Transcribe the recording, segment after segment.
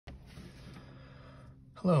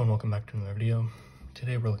Hello and welcome back to another video.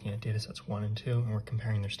 Today we're looking at datasets 1 and 2 and we're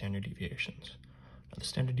comparing their standard deviations. Now, the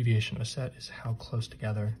standard deviation of a set is how close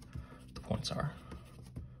together the points are.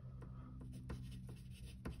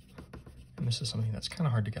 And this is something that's kind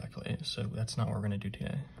of hard to calculate, so that's not what we're going to do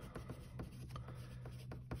today.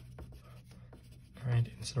 Alright,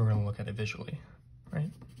 instead we're going to look at it visually.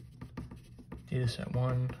 Right? Dataset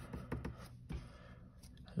 1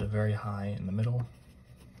 has a very high in the middle.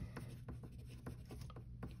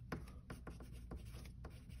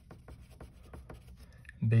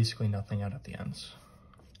 Basically nothing out at the ends.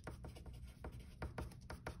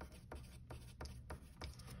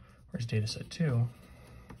 Whereas dataset 2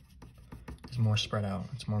 is more spread out.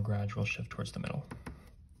 It's more gradual shift towards the middle.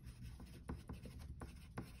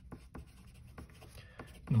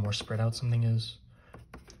 The more spread out something is,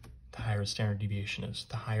 the higher standard deviation is.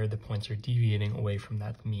 The higher the points are deviating away from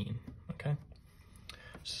that mean, okay?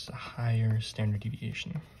 This is a higher standard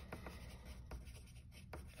deviation.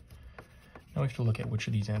 Now we have to look at which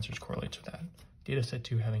of these answers correlates with that. Dataset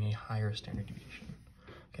 2 having a higher standard deviation.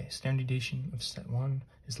 Okay, standard deviation of set 1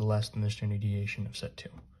 is less than the standard deviation of set 2.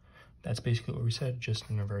 That's basically what we said, just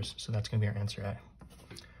in reverse, so that's going to be our answer A.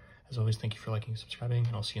 As always, thank you for liking and subscribing,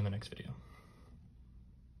 and I'll see you in the next video.